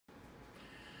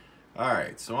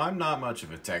Alright, so I'm not much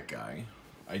of a tech guy.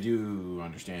 I do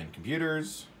understand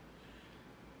computers,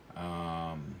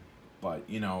 but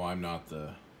you know, I'm not the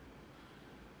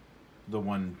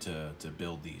one to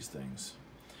build these things.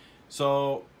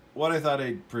 So what I thought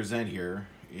I'd present here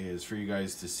is for you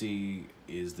guys to see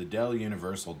is the Dell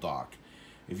Universal Dock.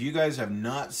 If you guys have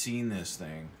not seen this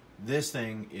thing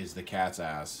is the cat's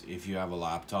ass if you have a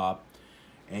laptop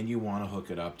and you want to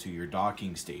hook it up to your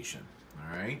docking station.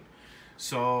 Alright?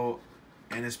 So,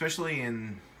 and especially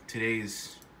in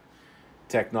today's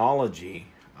technology,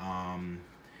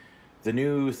 the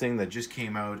new thing that just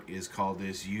came out is called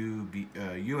this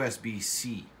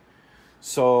USB-C.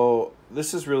 So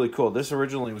this is really cool. This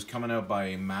originally was coming out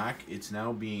by Mac. It's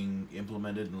now being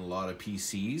implemented in a lot of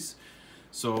PCs.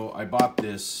 So I bought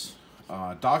this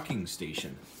docking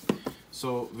station.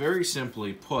 So very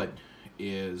simply put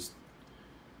is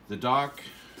the dock,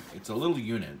 it's a little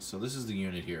unit. So this is the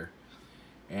unit here.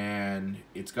 And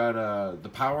it's got the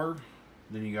power,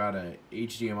 then you got a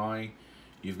HDMI,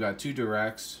 you've got two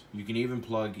directs, you can even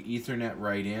plug Ethernet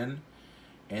right in.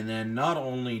 And then not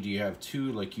only do you have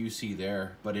two like you see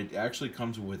there, but it actually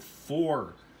comes with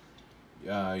four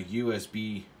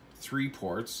USB 3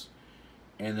 ports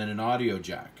and then an audio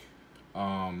jack.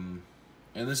 And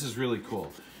this is really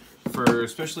cool. For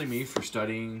especially me for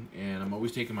studying, and I'm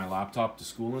always taking my laptop to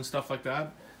school and stuff like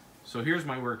that. So here's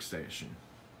my workstation.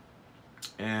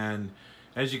 And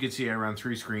as you can see, I run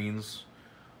 3 screens.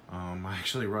 I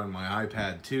actually run my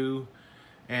iPad too,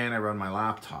 and I run my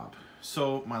laptop.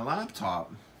 So my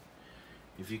laptop,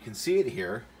 if you can see it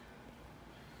here,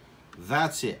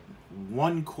 that's it.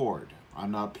 One cord.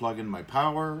 I'm not plugging my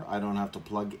power. I don't have to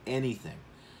plug anything.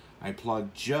 I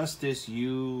plug just this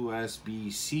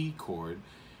USB-C cord,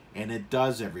 and it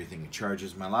does everything. It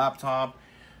charges my laptop,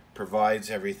 provides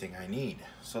everything I need.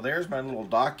 So there's my little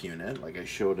dock unit, like I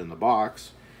showed in the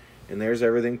box, and there's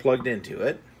everything plugged into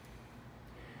it.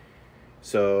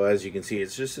 So as you can see,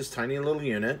 it's just this tiny little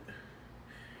unit.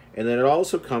 And then it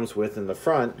also comes with, in the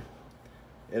front,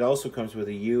 it also comes with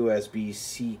a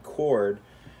USB-C cord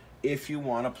if you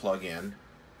want to plug in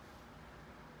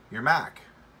your Mac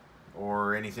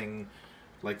or anything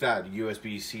like that,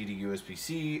 USB-C to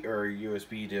USB-C or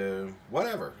USB to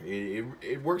whatever.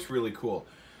 It works really cool.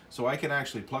 So I can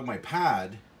actually plug my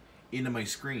pad into my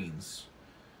screens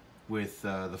with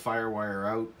the FireWire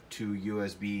out to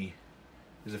USB.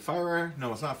 Is it FireWire?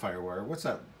 No, it's not FireWire. What's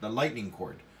that? The lightning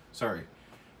cord. Sorry.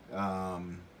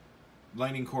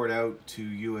 Lightning cord out to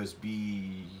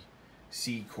USB-C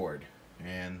cord.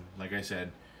 And like I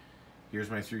said, here's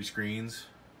my 3 screens.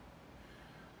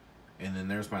 And then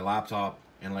there's my laptop.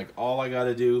 And like all I got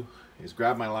to do is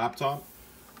grab my laptop,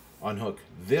 unhook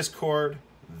this cord,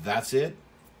 that's it,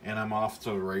 and I'm off to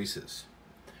the races.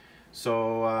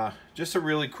 So just a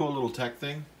really cool little tech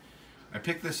thing. I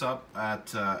picked this up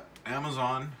at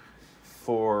Amazon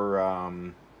for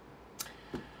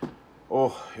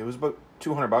it was about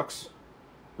 200 bucks.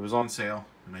 It was on sale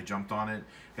and I jumped on it.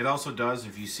 It also does,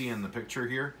 if you see in the picture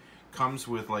here, comes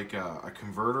with like a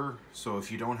converter. So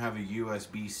if you don't have a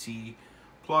USB-C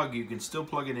plug, you can still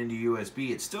plug it into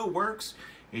USB. It still works,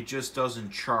 it just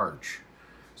doesn't charge.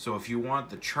 So if you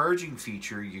want the charging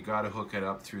feature, you got to hook it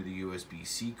up through the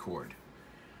USB-C cord.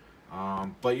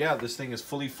 But yeah, this thing is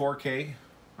fully 4K.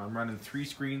 I'm running 3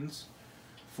 screens,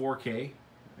 4K,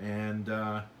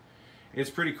 and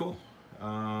it's pretty cool.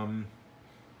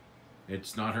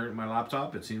 It's not hurting my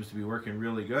laptop. It seems to be working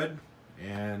really good.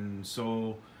 And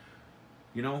so,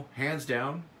 you know, hands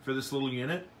down for this little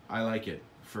unit, I like it.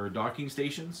 For docking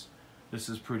stations, this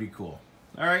is pretty cool.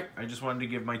 All right, I just wanted to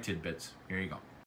give my tidbits. Here you go.